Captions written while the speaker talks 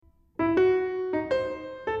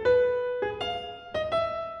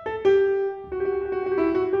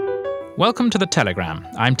Welcome to The Telegram.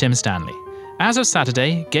 I'm Tim Stanley. As of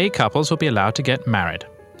Saturday, gay couples will be allowed to get married.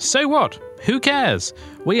 So what? Who cares?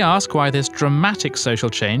 We ask why this dramatic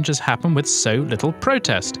social change has happened with so little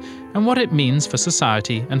protest, and what it means for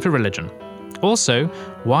society and for religion. Also,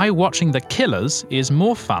 why watching The Killers is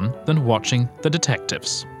more fun than watching The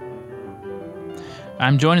Detectives.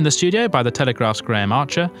 I'm joined in the studio by The Telegraph's Graham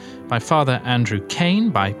Archer, by Father Andrew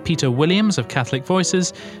Kane, by Peter Williams of Catholic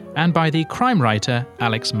Voices, and by the crime writer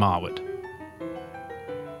Alex Marwood.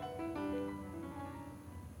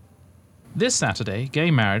 This Saturday, gay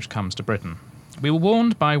marriage comes to Britain. We were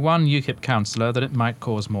warned by one UKIP councillor that it might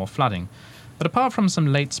cause more flooding. But apart from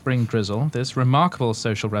some late spring drizzle, this remarkable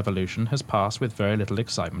social revolution has passed with very little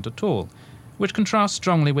excitement at all, which contrasts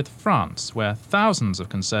strongly with France, where thousands of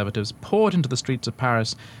Conservatives poured into the streets of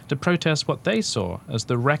Paris to protest what they saw as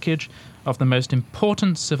the wreckage of the most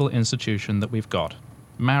important civil institution that we've got,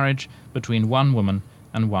 marriage between one woman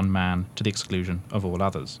and one man to the exclusion of all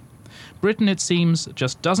others. Britain, it seems,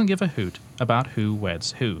 just doesn't give a hoot about who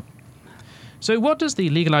weds who. So what does the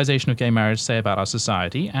legalisation of gay marriage say about our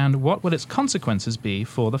society, and what will its consequences be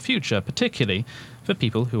for the future, particularly for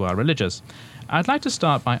people who are religious? I'd like to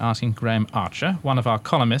start by asking Graham Archer, one of our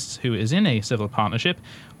columnists who is in a civil partnership,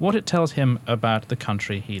 what it tells him about the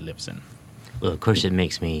country he lives in. Well, of course it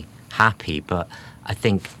makes me happy, but I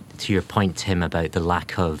think to your point, Tim, about the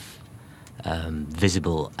lack of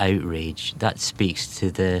visible outrage, that speaks to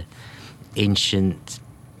the ancient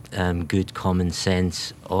good common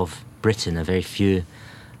sense of Britain. A very few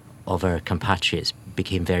of our compatriots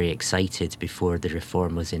became very excited before the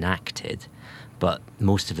reform was enacted, but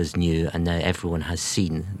most of us knew, and now everyone has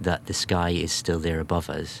seen, that the sky is still there above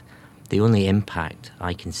us. The only impact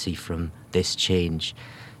I can see from this change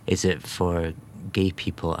is that for gay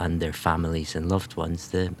people and their families and loved ones,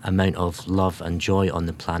 the amount of love and joy on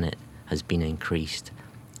the planet has been increased,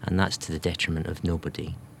 and that's to the detriment of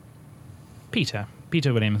nobody. Peter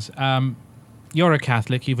Williams, you're a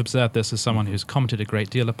Catholic. You've observed this as someone who's commented a great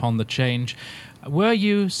deal upon the change. Were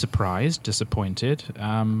you surprised, disappointed,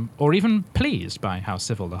 or even pleased by how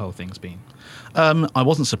civil the whole thing's been? I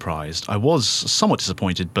wasn't surprised. I was somewhat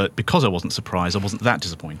disappointed, but because I wasn't surprised, I wasn't that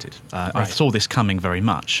disappointed. Right. I saw this coming very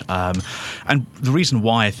much. And the reason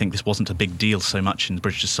why I think this wasn't a big deal so much in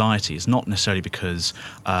British society is not necessarily because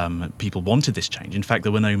people wanted this change. In fact,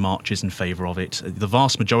 there were no marches in favour of it. The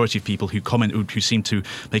vast majority of people who seemed to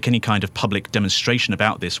make any kind of public demonstration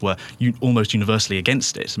about this were almost universally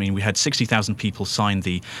against it. I mean, we had 60,000 people sign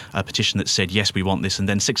the petition that said, yes, we want this, and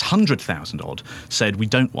then 600,000 odd said, we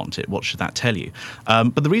don't want it. What should that tell you?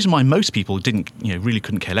 But the reason why most people really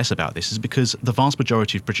couldn't care less about this is because the vast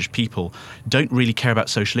majority of British people don't really care about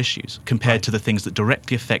social issues compared to the things that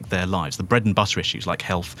directly affect their lives, the bread and butter issues like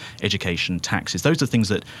health, education, taxes. Those are things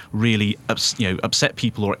that really upset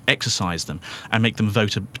people or exercise them and make them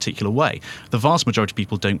vote a particular way. The vast majority of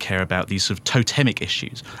people don't care about these sort of totemic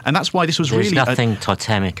issues, and that's why this was There's really nothing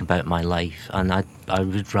totemic about my life, and I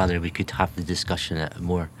would rather we could have the discussion at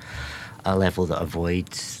a level that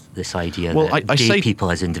avoids this idea that gay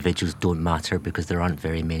people as individuals don't matter because there aren't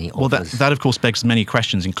very many of us. That of course begs many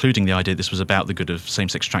questions, including the idea this was about the good of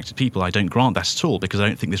same-sex attracted people. I don't grant that at all, because I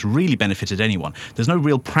don't think this really benefited anyone. There's no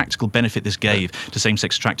real practical benefit this gave to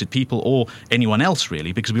same-sex attracted people or anyone else,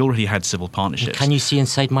 really, because we already had civil partnerships. Can you see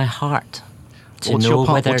inside my heart? What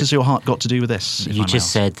has your heart got to do with this? You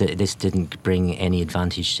just said that this didn't bring any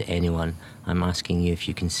advantage to anyone. I'm asking you if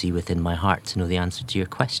you can see within my heart to know the answer to your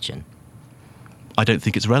question. I don't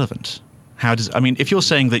think it's relevant. If you're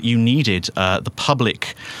saying that you needed the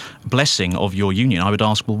public blessing of your union, I would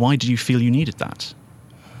ask, well, why did you feel you needed that?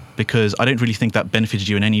 Because I don't really think that benefited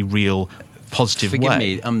you in any real positive way. Forgive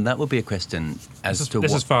me, that would be a question This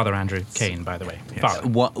is Father Andrew Kane, by the way. Yes.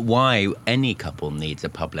 Why any couple needs a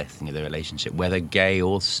pub blessing of their relationship, whether gay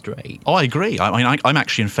or straight. Oh, I agree. I'm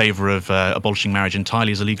actually in favour of abolishing marriage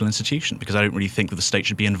entirely as a legal institution, because I don't really think that the state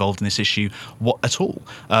should be involved in this issue at all.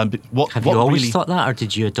 Have you always thought that, or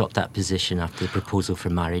did you adopt that position after the proposal for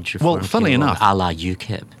marriage reform? Well, funnily enough, a la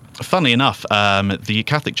UKIP. Funnily enough, the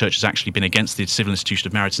Catholic Church has actually been against the civil institution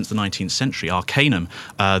of marriage since the 19th century. Arcanum,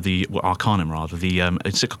 the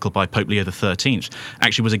encyclical by Pope Leo XIII,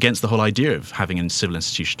 actually was against the whole idea of having a civil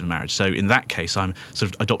institution of marriage. So in that case, I'm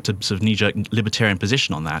sort of adopted sort of knee-jerk libertarian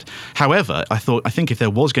position on that. However, I think if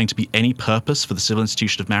there was going to be any purpose for the civil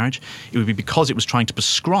institution of marriage, it would be because it was trying to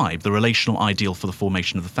prescribe the relational ideal for the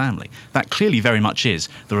formation of the family. That clearly very much is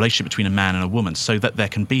the relationship between a man and a woman, so that there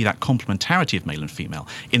can be that complementarity of male and female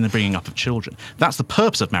in the bringing up of children. That's the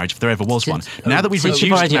purpose of marriage, if there ever was one. Now that we've Since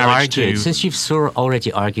you've reduced already marriage argued, to... Since you've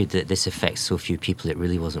already argued that this affects so few people, it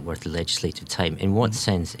really wasn't worth the legislative time. In what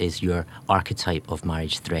sense is your archetype of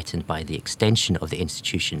marriage threatened by the extension of the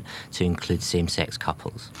institution to include same-sex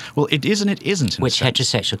couples? Well, it is and it isn't. Which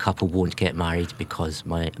heterosexual couple won't get married because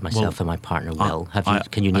myself and my partner will?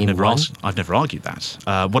 Can you name one? I've never argued that.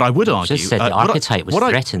 What I would argue... Just said the archetype was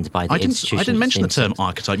threatened by the institution. I didn't mention the term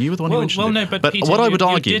archetype. You were the one who mentioned it. Well, no, but Peter, what I would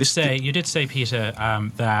argue... You did say, Peter,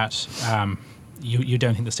 that you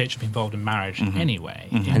don't think the state should be involved in marriage anyway.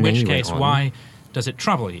 In which case, why does it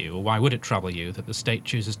trouble you, or why would it trouble you that the state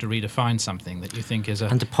chooses to redefine something that you think is a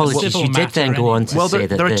And apologies, civil you did then go on to say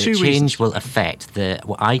that the change reasons. will affect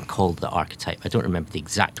what I called the archetype. I don't remember the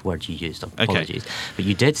exact word you used, apologies. Okay. But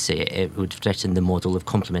you did say it would threaten the model of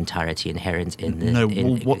complementarity inherent in the...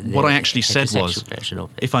 what I actually said was,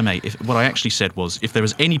 if I may, what I actually said was, if there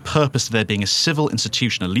was any purpose to there being a civil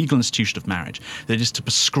institution, a legal institution of marriage, that is to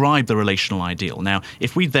prescribe the relational ideal. Now,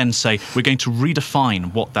 if we then say we're going to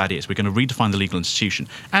redefine what that is, we're going to redefine the legal institution,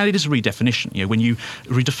 and it is a redefinition.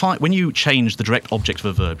 When you change the direct object of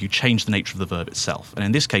a verb, you change the nature of the verb itself. And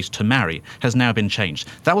in this case, to marry has now been changed.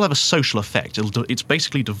 That will have a social effect. It's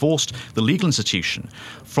basically divorced the legal institution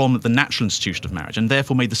from the natural institution of marriage, and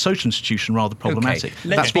therefore made the social institution rather problematic.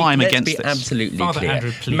 Okay. That's why I'm against this. Let's be absolutely Father clear.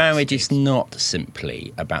 Andrew, please, marriage is not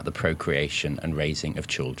simply about the procreation and raising of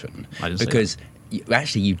children. I didn't say because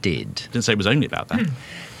actually you did. I didn't say it was only about that.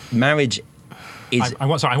 Marriage is... I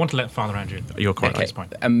want to let Father Andrew... You're quite right.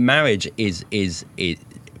 Point. Marriage is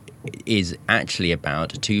actually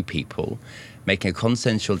about two people making a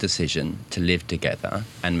consensual decision to live together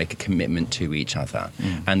and make a commitment to each other.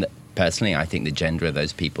 And personally, I think the gender of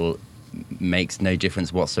those people makes no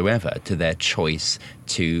difference whatsoever to their choice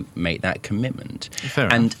to make that commitment. Fair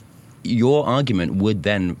enough. Your argument would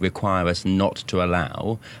then require us not to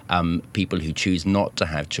allow people who choose not to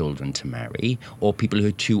have children to marry, or people who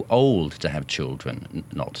are too old to have children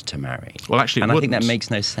not to marry. Well, actually, I think that makes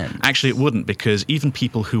no sense. Actually, it wouldn't, because even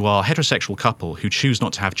people who are heterosexual couple who choose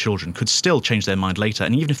not to have children could still change their mind later.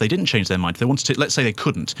 And even if they didn't change their mind, if they wanted to, let's say they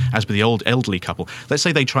couldn't, as with the old elderly couple, let's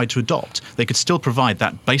say they tried to adopt, they could still provide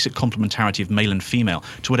that basic complementarity of male and female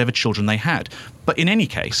to whatever children they had. But in any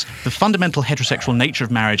case, the fundamental heterosexual nature of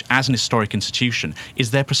marriage as an historic institution is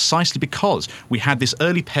there precisely because we had this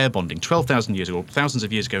early pair bonding 12,000 years ago, or thousands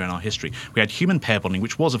of years ago in our history. We had human pair bonding,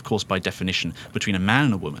 which was, of course, by definition, between a man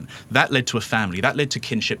and a woman. That led to a family, that led to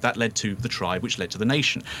kinship, that led to the tribe, which led to the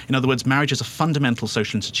nation. In other words, marriage is a fundamental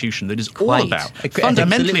social institution that is all about,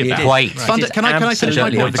 fundamentally about... Can I finish my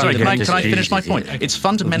point? Sorry, can I finish my point? It's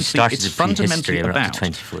fundamentally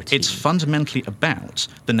about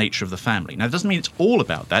the nature of the family. Now, it doesn't mean it's all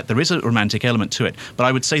about that. There is a romantic element to it, but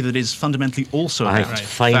I would say that it is fundamentally also about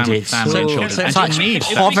family and children. Such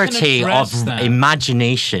poverty of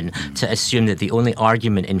imagination to assume that the only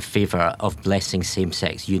argument in favour of blessing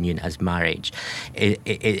same-sex union as marriage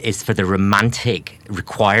is for the romantic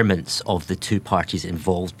requirements of the two parties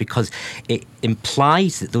involved, because it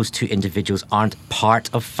implies that those two individuals aren't part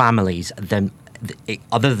of families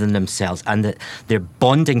other than themselves, and that their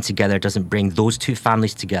bonding together doesn't bring those two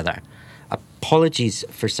families together. Apologies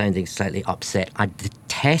for sounding slightly upset. I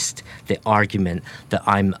detest the argument that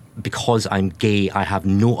because I'm gay, I have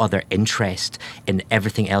no other interest in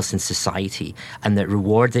everything else in society, and that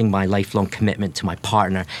rewarding my lifelong commitment to my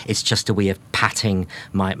partner is just a way of patting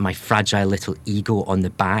my fragile little ego on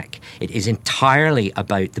the back. It is entirely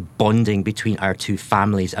about the bonding between our two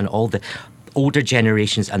families and all the older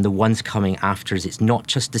generations and the ones coming after us. It's not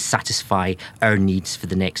just to satisfy our needs for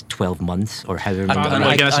the next 12 months or however many.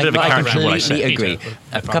 I completely agree.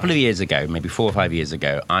 A couple of years ago, maybe 4 or 5 years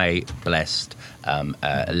ago, I blessed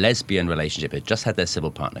a lesbian relationship. It just had their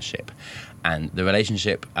civil partnership. And the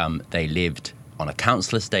relationship, they lived on a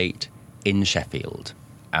council estate in Sheffield.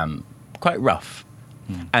 Quite rough.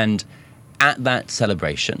 And at that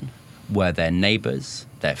celebration were their neighbours,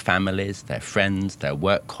 their families, their friends, their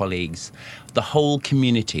work colleagues, the whole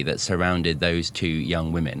community that surrounded those two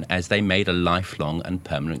young women as they made a lifelong and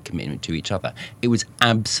permanent commitment to each other. It was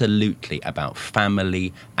absolutely about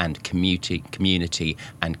family and community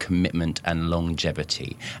and commitment and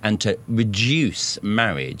longevity. And to reduce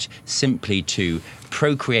marriage simply to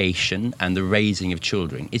procreation and the raising of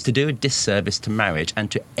children is to do a disservice to marriage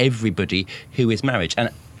and to everybody who is married. And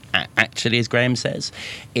actually, as Graham says,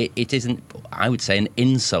 it isn't, I would say, an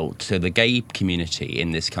insult to the gay community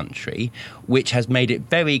in this country, which has made it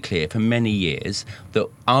very clear for many years that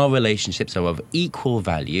our relationships are of equal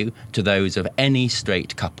value to those of any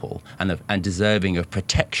straight couple and deserving of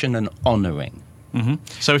protection and honouring.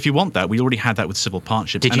 So if you want that, we already had that with civil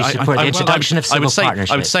partnerships. Did you support the introduction of civil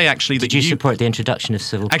partnerships? I would say actually that Did you support the introduction of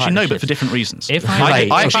civil partnerships? Actually, no, but for different reasons. If I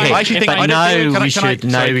actually think I know we should.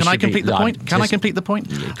 Can I complete the point? Can I complete the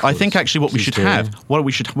point? I think actually what we should have, what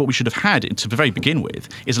we should have had to very begin with,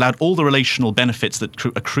 is allowed all the relational benefits that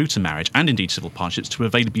accrue to marriage and indeed civil partnerships to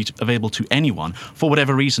be available to anyone for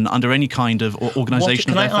whatever reason under any kind of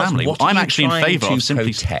organisation of their family. I'm actually in favour of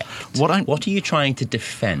simply protect. What are you trying to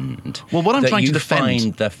defend? Well, what I'm trying to defend.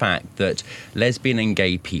 Find the fact that lesbian and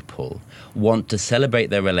gay people want to celebrate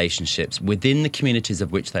their relationships within the communities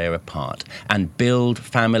of which they are a part and build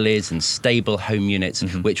families and stable home units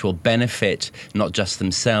which will benefit not just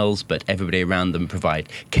themselves but everybody around them, provide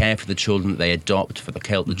care for the children that they adopt, for the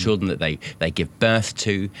children that they give birth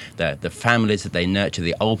to, the families that they nurture,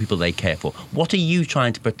 the old people they care for. What are you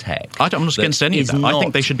trying to protect? I'm not against any of that. I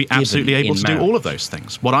think they should be absolutely able to do all of those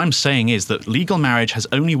things. What I'm saying is that legal marriage has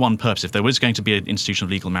only one purpose, if there was going to be an institution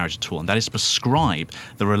of legal marriage at all, and that is to prescribe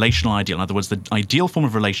the relational ideal. In other words, the ideal form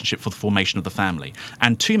of relationship for the formation of the family.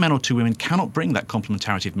 And two men or two women cannot bring that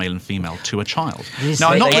complementarity of male and female to a child. Now,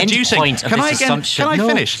 I'm not reducing. Can I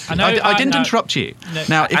finish? I didn't interrupt you. No.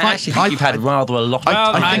 Now, if I actually think you've had rather a lot.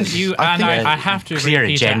 I have to agree,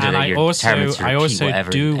 Peter, and I also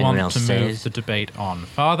do want to move the debate on.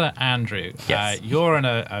 Father Andrew, you're in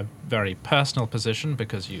a very personal position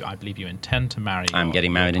because I believe you intend to marry. I'm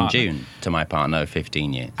getting married in June to my partner of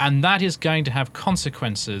 15 years. And that is going to have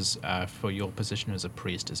consequences for your position as a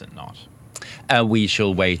priest, is it not? We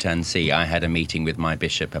shall wait and see. I had a meeting with my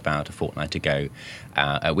bishop about a fortnight ago,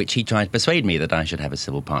 at which he tried to persuade me that I should have a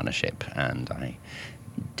civil partnership, and I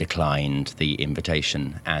declined the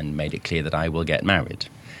invitation and made it clear that I will get married.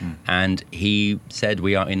 And he said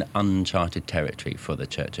we are in uncharted territory for the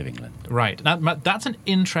Church of England. Right. That's an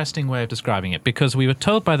interesting way of describing it, because we were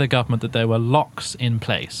told by the government that there were locks in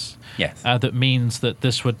place. Yes. That means that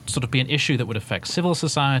this would sort of be an issue that would affect civil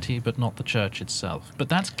society, but not the Church itself. But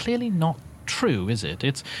that's clearly not true, is it?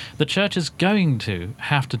 It's the Church is going to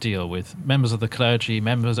have to deal with members of the clergy,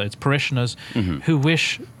 members of its parishioners who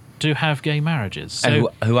wish to have gay marriages. So,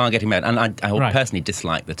 and who are getting married. And I personally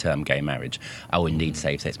dislike the term gay marriage, or indeed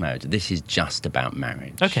same-sex marriage. This is just about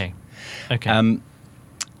marriage. Okay.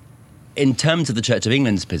 In terms of the Church of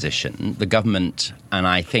England's position, the government, and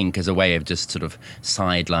I think as a way of just sort of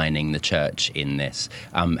sidelining the Church in this,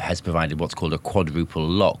 has provided what's called a quadruple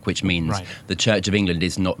lock, which means the Church of England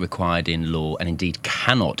is not required in law, and indeed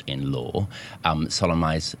cannot in law,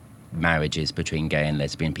 solemnise marriages between gay and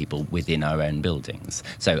lesbian people within our own buildings.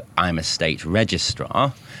 So I'm a state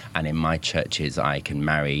registrar, and in my churches I can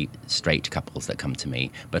marry straight couples that come to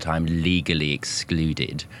me, but I'm legally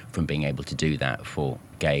excluded from being able to do that for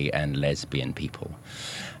gay and lesbian people.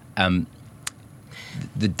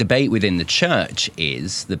 The debate within the church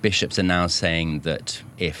is the bishops are now saying that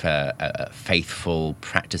if a faithful,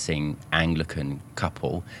 practicing Anglican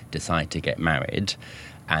couple decide to get married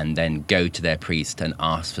and then go to their priest and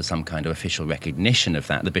ask for some kind of official recognition of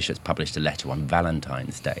that, the bishops published a letter on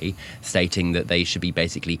Valentine's Day stating that they should be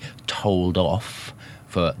basically told off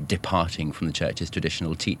for departing from the church's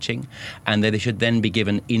traditional teaching, and that they should then be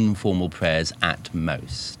given informal prayers at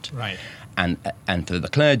most. Right. And for the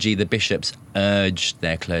clergy, the bishops urged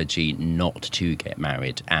their clergy not to get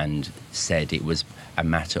married and said it was a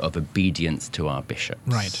matter of obedience to our bishops.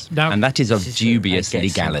 Right. Now, and that is of dubious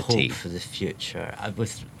legality. Hope for the future.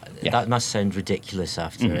 That must sound ridiculous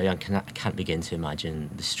after. I can't begin to imagine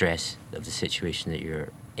the stress of the situation that you're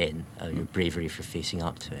in, your bravery for facing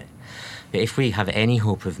up to it. But if we have any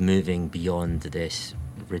hope of moving beyond this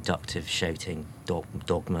reductive shouting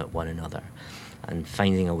dogma at one another, and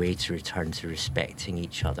finding a way to return to respecting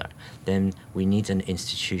each other, then we need an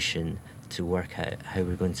institution to work out how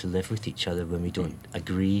we're going to live with each other when we don't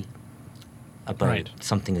agree about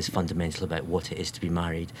something as fundamental about what it is to be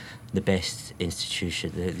married. The best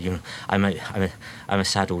institution, I'm a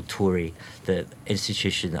sad old Tory. The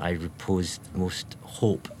institution that I repose most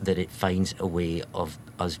hope that it finds a way of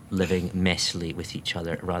us living messily with each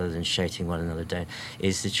other rather than shouting one another down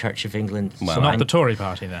is the Church of England. Well, so not the Tory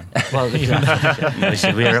party then. Well,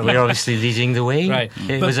 we're obviously leading the way. Right.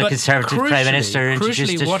 It was a Conservative Prime Minister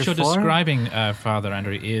introduced this what reform. You're describing, Father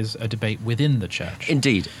Andrew, is a debate within the Church.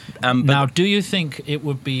 Indeed. Now, do you think it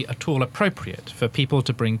would be at all appropriate for people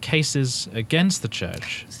to bring cases against the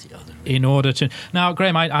Church in order to... Now,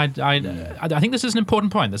 Graham, I think this is an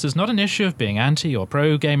important point. This is not an issue of being anti or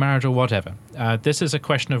pro-gay marriage or whatever. This is a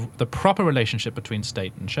question of the proper relationship between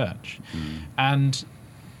state and church. And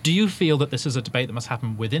do you feel that this is a debate that must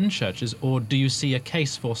happen within churches, or do you see a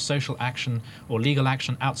case for social action or legal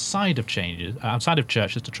action outside of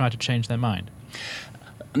churches to try to change their mind?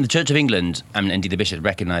 the Church of England, and indeed the bishop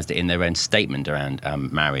recognised it in their own statement around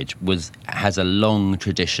marriage, has a long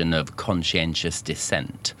tradition of conscientious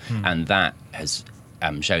dissent, and that has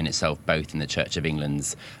shown itself both in the Church of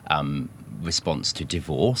England's response to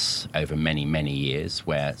divorce over many, many years,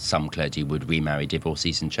 where some clergy would remarry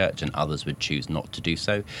divorcees in church and others would choose not to do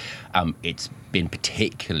so. It's been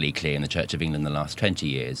particularly clear in the Church of England in the last 20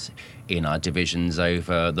 years in our divisions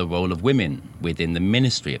over the role of women within the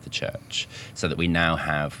ministry of the church, so that we now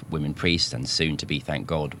have women priests and soon to be, thank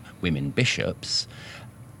God, women bishops.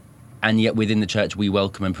 And yet within the church, we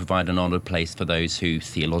welcome and provide an honoured place for those who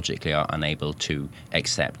theologically are unable to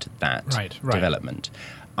accept that development.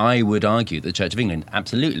 I would argue that the Church of England,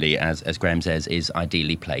 absolutely, as Graham says, is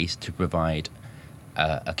ideally placed to provide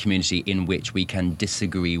a community in which we can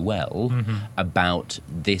disagree well about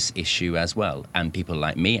this issue as well. And people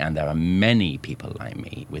like me, and there are many people like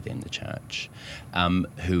me within the church,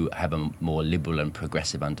 who have a more liberal and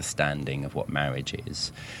progressive understanding of what marriage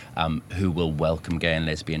is, who will welcome gay and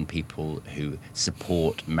lesbian people, who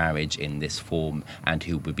support marriage in this form, and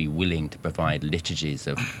who would be willing to provide liturgies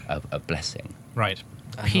of blessing. Right.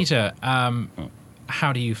 Peter,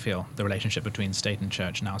 how do you feel the relationship between state and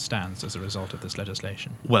church now stands as a result of this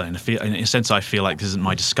legislation? Well, in a sense, I feel like this isn't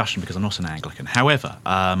my discussion because I'm not an Anglican. However,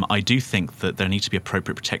 I do think that there need to be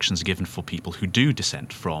appropriate protections given for people who do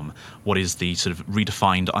dissent from what is the sort of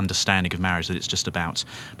redefined understanding of marriage, that it's just about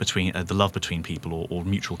between the love between people or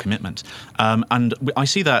mutual commitment. And I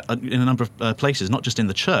see that in a number of places, not just in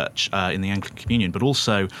the church, in the Anglican Communion, but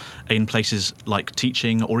also in places like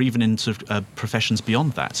teaching or even in sort of professions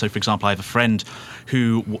beyond that. So, for example, I have a friend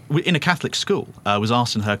who, in a Catholic school, was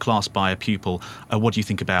asked in her class by a pupil, what do you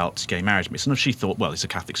think about gay marriage? And she thought, well, it's a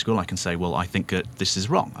Catholic school. I can say, well, I think that this is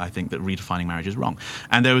wrong. I think that redefining marriage is wrong.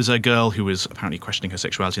 And there was a girl who was apparently questioning her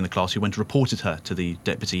sexuality in the class who went and reported her to the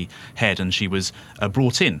deputy head, and she was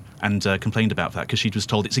brought in and complained about that because she was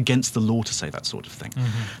told it's against the law to say that sort of thing.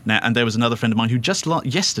 Now, and there was another friend of mine who just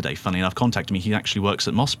yesterday, funnily enough, contacted me. He actually works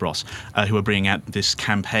at Mossbros, who are bringing out this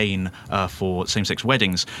campaign for same-sex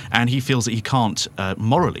weddings, and he feels that he can't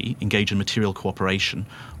morally engage in material cooperation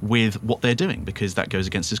with what they're doing because that goes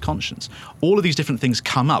against his conscience. All of these different things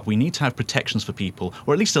come up. We need to have protections for people,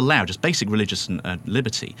 or at least allow just basic religious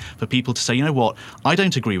liberty for people to say, you know what, I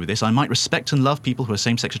don't agree with this. I might respect and love people who are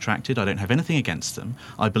same-sex attracted. I don't have anything against them.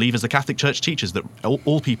 I believe, as the Catholic Church teaches, that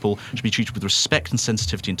all people should be treated with respect and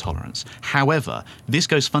sensitivity and tolerance. However, this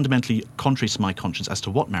goes fundamentally contrary to my conscience as to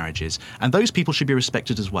what marriage is, and those people should be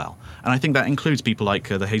respected as well. And I think that includes people like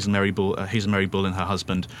the Hazel Mary Bull and her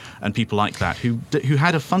husband, and people like that who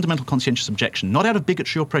had a fundamental conscientious objection, not out of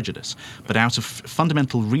bigotry or prejudice, but out of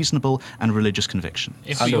fundamental, reasonable and religious conviction.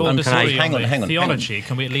 If we all disagree on hang on, theology,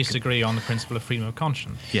 can we at least agree on the principle of freedom of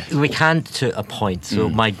conscience? Yes. We can to a point. So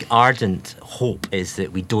my ardent hope is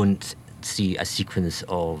that we don't see a sequence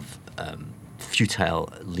of futile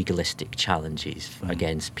legalistic challenges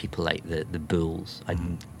against people like the Bulls. I've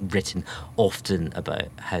written often about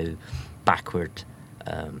how backward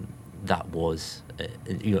that was,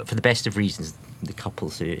 for the best of reasons. The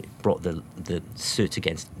couples who brought the suit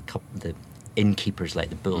against the innkeepers like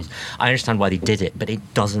the Bulls, I understand why they did it, but it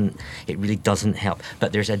really doesn't help.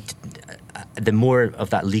 But there's the more of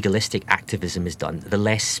that legalistic activism is done, the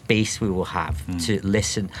less space we will have to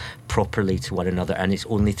listen properly to one another, and it's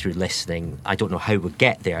only through listening, I don't know how we'll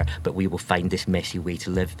get there, but we will find this messy way to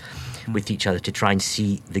live with each other, to try and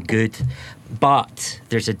see the good. But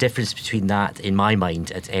there's a difference between that, in my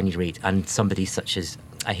mind, at any rate, and somebody such as,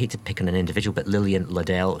 I hate to pick on an individual, but Lillian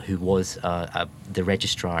Ladell, who was the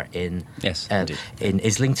registrar in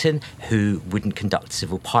Islington, who wouldn't conduct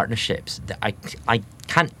civil partnerships. I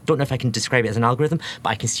don't know if I can describe it as an algorithm,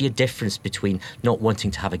 but I can see a difference between not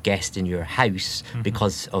wanting to have a guest in your house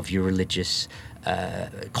because of your religious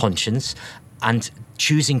conscience, and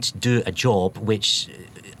choosing to do a job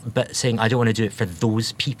but saying, I don't want to do it for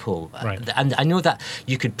those people. Right. And I know that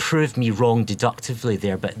you could prove me wrong deductively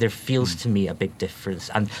there, but there feels to me a big difference.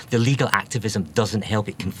 And the legal activism doesn't help.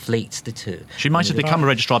 It conflates the two. She might have become a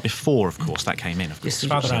registrar before, of course, that came in. Of course.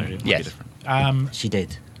 Yes. She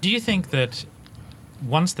did. Do you think that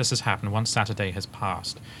once this has happened, once Saturday has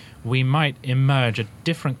passed, we might emerge a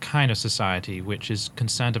different kind of society which is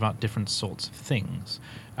concerned about different sorts of things?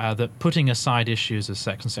 That putting aside issues of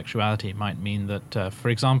sex and sexuality might mean that, for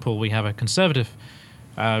example, we have a conservative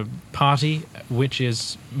party which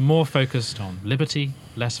is more focused on liberty,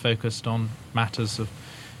 less focused on matters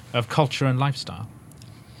of culture and lifestyle.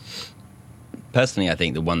 Personally, I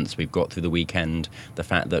think that once we've got through the weekend, the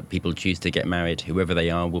fact that people choose to get married, whoever they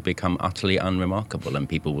are, will become utterly unremarkable, and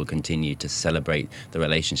people will continue to celebrate the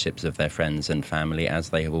relationships of their friends and family as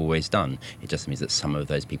they have always done. It just means that some of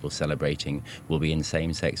those people celebrating will be in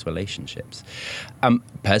same-sex relationships.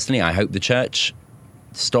 Personally, I hope the church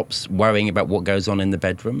stops worrying about what goes on in the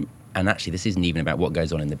bedroom. And actually, this isn't even about what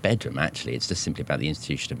goes on in the bedroom, actually. It's just simply about the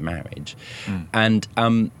institution of marriage.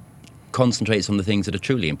 And concentrates on the things that are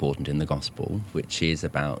truly important in the gospel, which is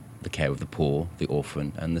about the care of the poor, the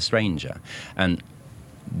orphan, and the stranger. And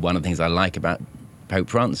one of the things I like about Pope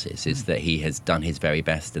Francis is that he has done his very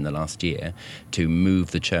best in the last year to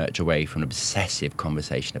move the church away from an obsessive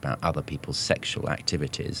conversation about other people's sexual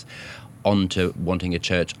activities onto wanting a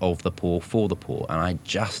church of the poor for the poor. And I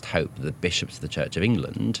just hope that the bishops of the Church of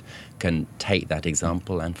England can take that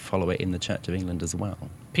example and follow it in the Church of England as well.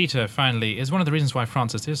 Peter, finally, is one of the reasons why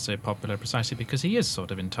Francis is so popular precisely because he is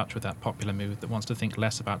sort of in touch with that popular mood that wants to think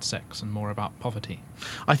less about sex and more about poverty.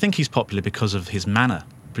 I think he's popular because of his manner.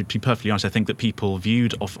 To be perfectly honest, I think that people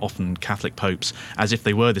viewed often Catholic popes as if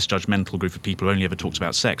they were this judgmental group of people who only ever talks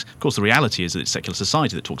about sex. Of course, the reality is that it's secular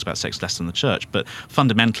society that talks about sex less than the church. But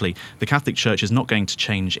fundamentally, the Catholic Church is not going to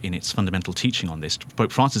change in its fundamental teaching on this.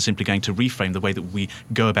 Pope Francis is simply going to reframe the way that we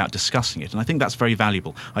go about discussing it. And I think that's very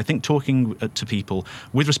valuable. I think talking to people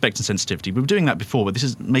with respect and sensitivity, we were doing that before, but this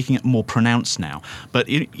is making it more pronounced now. But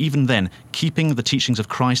even then, keeping the teachings of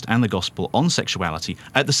Christ and the gospel on sexuality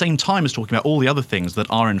at the same time as talking about all the other things that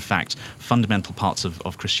are in fact fundamental parts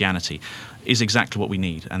of Christianity is exactly what we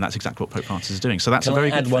need, and that's exactly what Pope Francis is doing. So that's Can a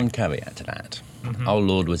very I add good one caveat to that? Our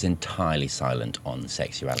Lord was entirely silent on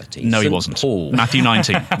sexuality. No, St. he wasn't. Paul. Matthew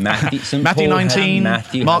 19. Matthew 19,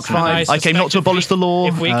 Mark 5. I came not to abolish the law.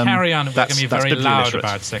 If we carry on, we're going to be very loud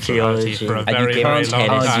about sexuality for a very, very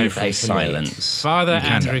long time. Silence. Father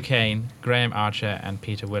Andrew Kane, Graham Archer, and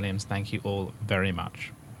Peter Williams, thank you all very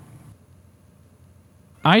much.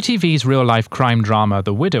 ITV's real-life crime drama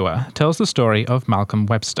The Widower tells the story of Malcolm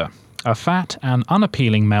Webster, a fat and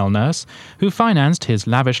unappealing male nurse who financed his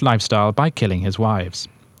lavish lifestyle by killing his wives.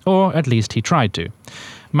 Or at least he tried to.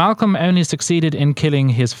 Malcolm only succeeded in killing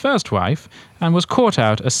his first wife and was caught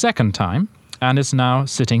out a second time and is now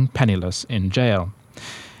sitting penniless in jail.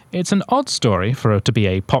 It's an odd story for it to be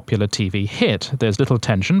a popular TV hit. There's little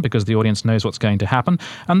tension because the audience knows what's going to happen,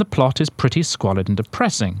 and the plot is pretty squalid and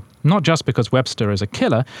depressing. Not just because Webster is a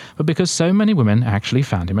killer, but because so many women actually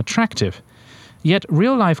found him attractive. Yet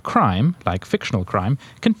real-life crime, like fictional crime,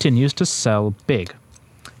 continues to sell big.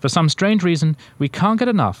 For some strange reason, we can't get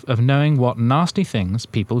enough of knowing what nasty things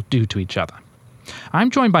people do to each other. I'm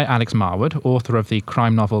joined by Alex Marwood, author of the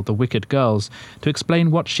crime novel The Wicked Girls, to explain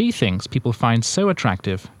what she thinks people find so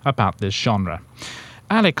attractive about this genre.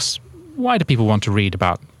 Alex, why do people want to read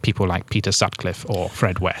about people like Peter Sutcliffe or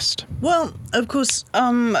Fred West? Well, of course,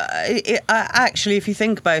 actually, if you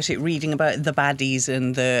think about it, reading about the baddies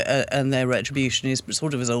and their retribution is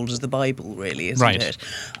sort of as old as the Bible, really, isn't it?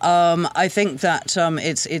 I think that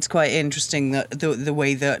it's quite interesting that the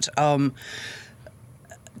way that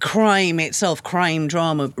crime itself, crime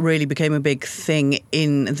drama, really became a big thing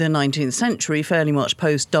in the 19th century, fairly much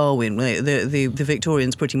post-Darwin. The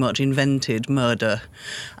Victorians pretty much invented murder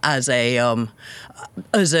as an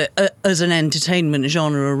entertainment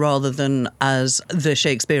genre rather than as the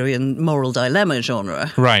Shakespearean moral dilemma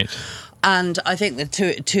genre. Right. And I think that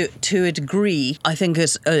to a degree, I think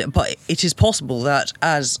but it is possible that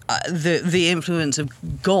as the influence of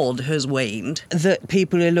God has waned, that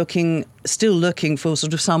people are still looking for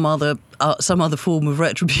sort of some other form of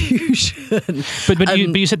retribution. But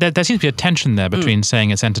you said there seems to be a tension there between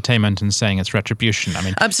saying it's entertainment and saying it's retribution. I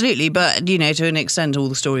mean, absolutely, but to an extent, all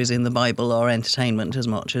the stories in the Bible are entertainment as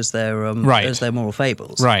much as they're moral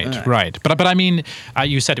fables. Right. But I mean,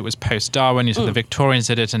 you said it was post-Darwin. You said the Victorians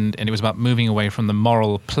did it, and it was about moving away from the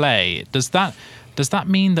moral play. Does that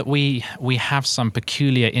mean that we have some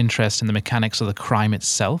peculiar interest in the mechanics of the crime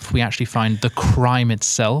itself? We actually find the crime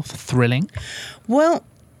itself thrilling? Well,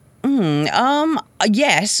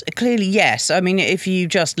 yes, clearly yes. I mean, if you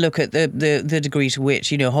just look at the degree to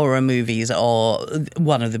which horror movies are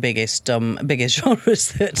one of the biggest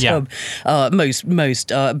genres that most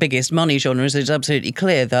biggest money genres, it's absolutely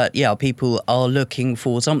clear that people are looking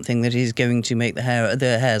for something that is going to make the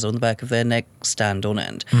hairs on the back of their neck stand on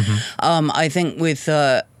end. Mm-hmm. I think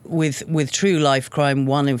with true life crime,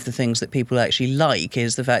 one of the things that people actually like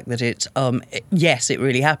is the fact that it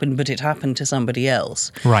really happened, but it happened to somebody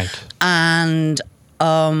else. Right. And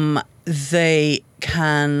they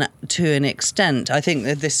can, to an extent, I think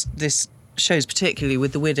that this shows particularly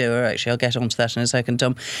with The Widower, actually I'll get onto that in a second,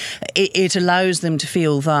 it allows them to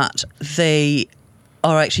feel that they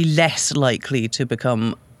are actually less likely to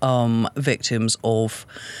become victims of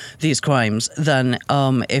these crimes than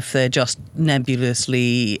if they're just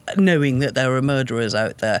nebulously knowing that there are murderers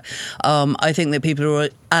out there. I think that people are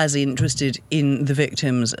as interested in the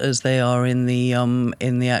victims as they are in the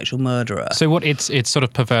actual murderer. So it's sort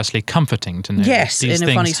of perversely comforting to know. Yes, these in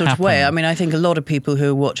a funny sort happen. of way. I mean, I think a lot of people who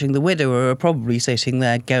are watching The Widower are probably sitting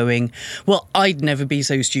there going, "Well, I'd never be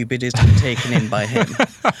so stupid as to be taken in by him."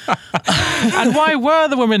 And why were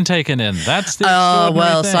the women taken in? That's the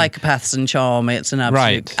extraordinary thing. Psychopaths and charm. It's an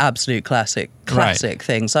absolute classic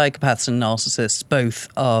thing. Psychopaths and narcissists both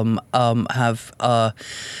have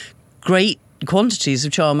great quantities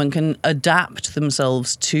of charm and can adapt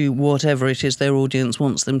themselves to whatever it is their audience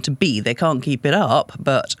wants them to be. They can't keep it up,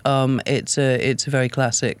 but it's a very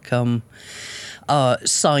classic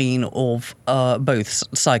sign of both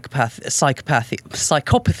psychopathy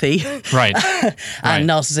right. and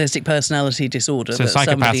narcissistic personality disorder. So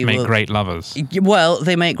psychopaths make great lovers. Well,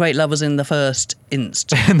 they make great lovers in the first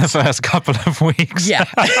instance. In the first couple of weeks. Yeah.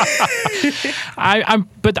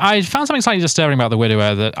 But I found something slightly disturbing about The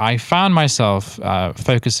Widower, that I found myself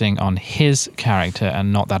focusing on his character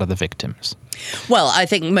and not that of the victims. Well, I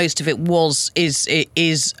think most of it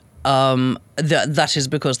is that is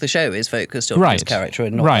because the show is focused on his character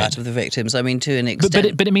and not that of the victims. I mean, to an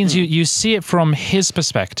extent. But it means you see it from his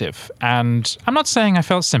perspective. And I'm not saying I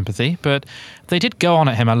felt sympathy, but they did go on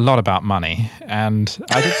at him a lot about money. And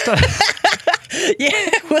I did start... Yeah,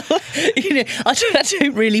 well, I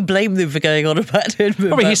don't really blame them for going on about it.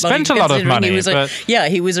 Well, he spent a lot of money.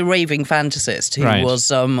 He was a raving fantasist who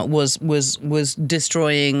was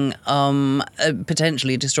destroying,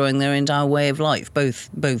 potentially destroying their entire way of life.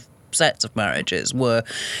 Both sets of marriages were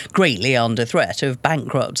greatly under threat of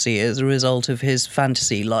bankruptcy as a result of his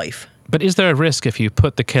fantasy life. But is there a risk, if you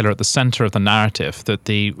put the killer at the centre of the narrative, that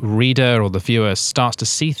the reader or the viewer starts to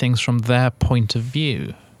see things from their point of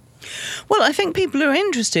view? Well, I think people are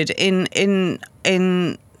interested in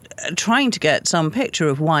trying to get some picture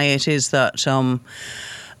of why it is that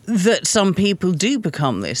that some people do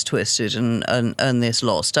become this twisted and this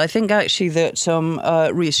lost. I think actually that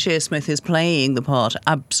Reece Shearsmith is playing the part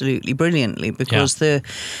absolutely brilliantly, because the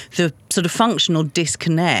sort of functional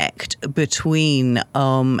disconnect between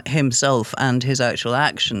himself and his actual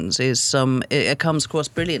actions is it comes across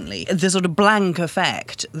brilliantly. The sort of blank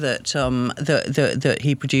effect that that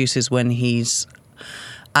he produces when he's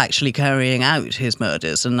actually carrying out his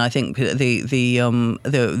murders, and I think the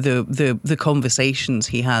conversations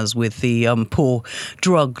he has with the poor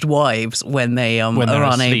drugged wives when they are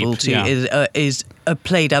unable to is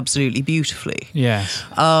played absolutely beautifully. Yes,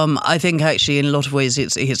 I think actually in a lot of ways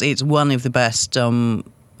it's one of the best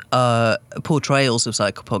portrayals of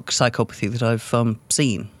psychopathy that I've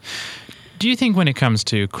seen. Do you think when it comes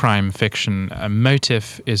to crime fiction, a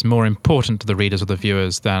motive is more important to the readers or the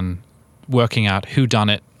viewers than working out who done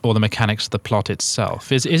it or the mechanics of the plot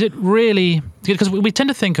itself? Is it really... Because we tend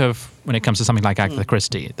to think of, when it comes to something like Agatha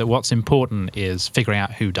Christie, that what's important is figuring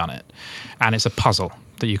out who done it. And it's a puzzle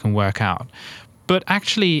that you can work out. But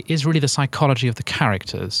actually, is really the psychology of the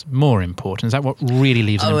characters more important? Is that what really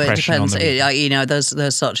leaves an impression on the reader?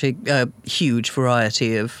 There's such a huge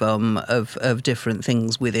variety of different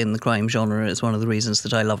things within the crime genre. It's one of the reasons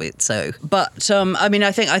that I love it so. But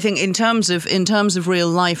I think in terms of real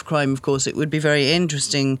life crime, of course, it would be very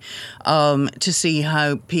interesting to see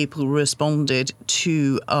how people responded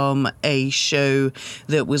to a show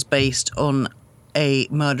that was based on a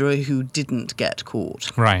murderer who didn't get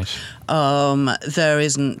caught. Right. There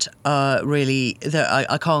isn't really there.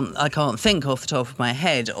 I can't think off the top of my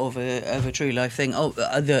head of a true life thing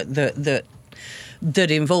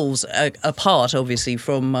that involves a part, obviously,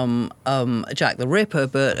 from Jack the Ripper,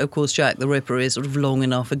 but of course Jack the Ripper is sort of long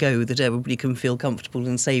enough ago that everybody can feel comfortable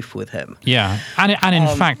and safe with him. Yeah, and in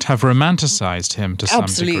fact have romanticised him to some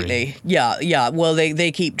degree. Absolutely, yeah. Well,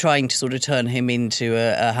 they keep trying to sort of turn him into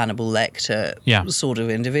a Hannibal Lecter sort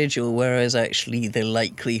of individual, whereas actually the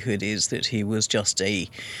likelihood is that he was just a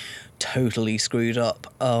totally screwed up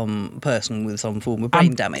person with some form of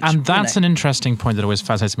brain damage. And that's an interesting point that always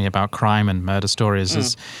fascinates me about crime and murder stories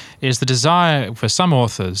is the desire for some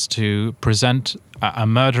authors to present a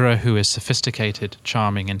murderer who is sophisticated,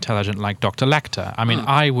 charming, intelligent, like Dr. Lecter. I mean,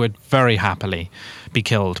 I would very happily be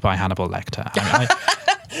killed by Hannibal Lecter.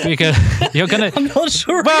 Because you're going to... I'm not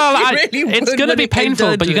sure. Well, really it's going to be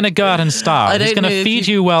painful, but you're going to go out and starve. He's going to feed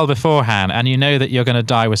you well beforehand, and you know that you're going to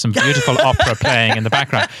die with some beautiful opera playing in the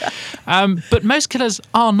background. But most killers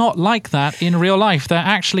are not like that in real life. They're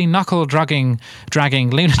actually knuckle-dragging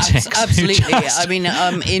lunatics. Absolutely. I mean,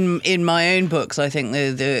 in my own books, I think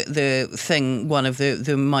the thing, one of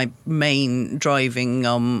my main driving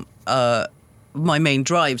my main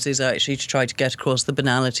drives is actually to try to get across the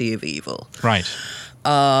banality of evil. Right.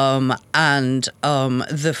 And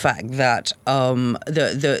the fact that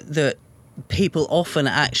the people often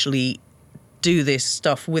actually do this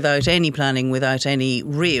stuff without any planning, without any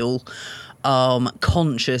real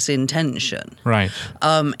conscious intention. Right.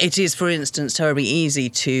 It is, for instance, terribly easy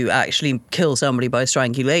to actually kill somebody by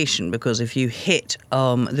strangulation, because if you hit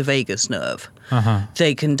the vagus nerve,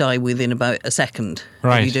 they can die within about a second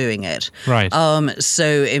of you doing it. Right.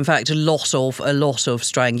 So, in fact, a lot of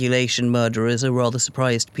strangulation murderers are rather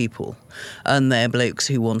surprised people, and they're blokes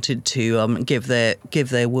who wanted to give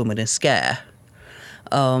their woman a scare,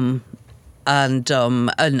 and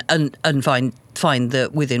find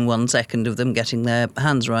that within 1 second of them getting their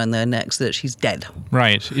hands around their necks that she's dead.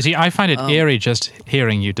 Right. You see, I find it eerie just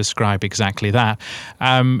hearing you describe exactly that.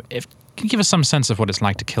 Can you give us some sense of what it's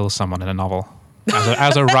like to kill someone in a novel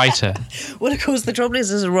as a writer? Well, of course, the trouble is,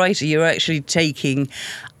 as a writer, you're actually taking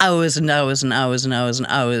hours and hours and hours and hours and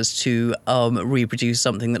hours to reproduce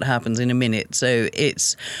something that happens in a minute. So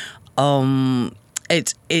it's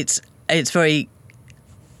very,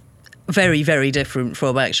 very, very different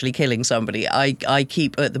from actually killing somebody. I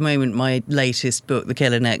keep, at the moment, my latest book, The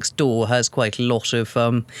Killer Next Door, has quite a lot of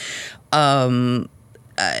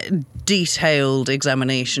detailed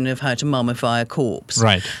examination of how to mummify a corpse.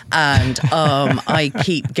 Right. And I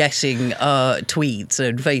keep getting tweets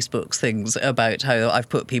and Facebooks things about how I've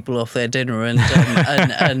put people off their dinner and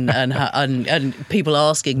people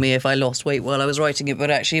asking me if I lost weight while I was writing it,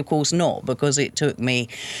 but actually, of course, not, because it took me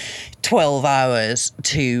 12 hours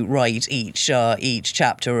to write each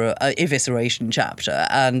chapter, evisceration chapter,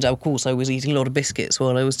 and of course I was eating a lot of biscuits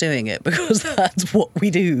while I was doing it, because that's what we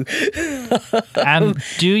do. And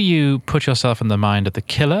do you put yourself in the mind of the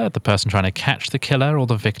killer, the person trying to catch the killer, or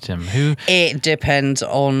the victim? It depends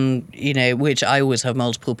on, which I always have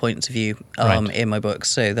multiple points of view in my books,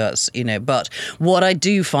 so that's, but what I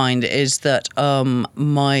do find is that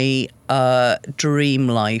my dream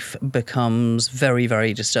life becomes very,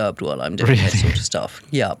 very disturbed while I'm doing this sort of stuff.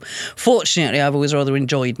 Yeah. Fortunately, I've always rather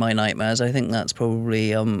enjoyed my nightmares. I think that's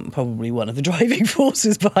probably one of the driving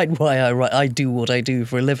forces behind why I do what I do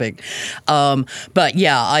for a living. But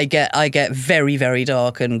yeah, I get very, very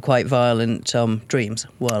dark and quite violent dreams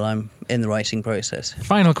while I'm in the writing process.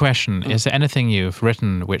 Final question. Is there anything you've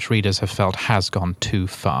written which readers have felt has gone too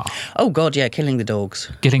far? Oh, God, yeah. Killing the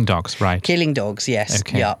dogs. Killing dogs, right. Killing dogs, yes.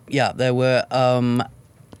 Okay. Yeah. There were,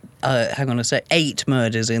 8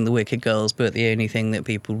 murders in The Wicked Girls, but the only thing that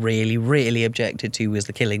people really, really objected to was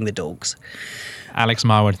the killing the dogs. Alex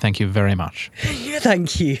Marwood, thank you very much.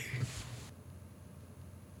 Thank you.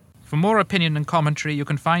 For more opinion and commentary, you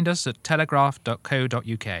can find us at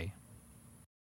telegraph.co.uk.